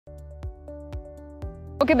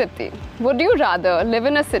Okay, Deepti, would you rather live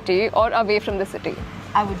in a city or away from the city?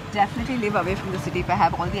 I would definitely live away from the city if I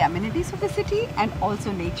have all the amenities of the city and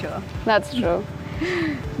also nature. That's true.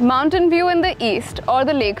 Mountain view in the east or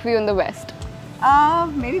the lake view in the west?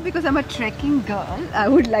 Maybe because I'm a trekking girl, I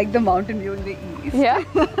would like the mountain view in the east. Yeah?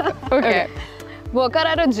 Okay. Work out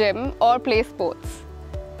at a gym or play sports?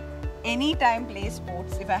 Anytime play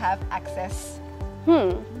sports if I have access.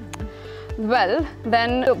 Well,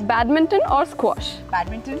 then badminton or squash?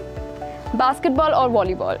 Badminton, Basketball or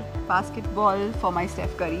volleyball? basketball for my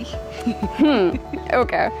Steph Curry.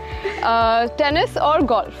 Okay. Tennis or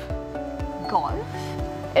golf? Golf,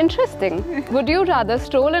 Interesting. Would you rather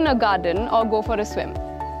stroll in a garden or go for a swim?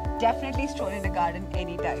 definitely stroll in the garden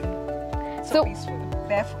anytime. So- Peaceful,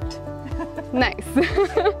 barefoot. Nice.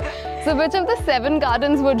 So which of the 7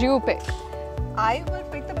 gardens would you pick? I would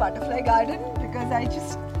pick the butterfly garden because I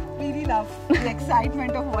just really love the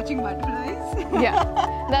excitement of watching butterflies. Yeah,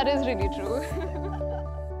 that is really true.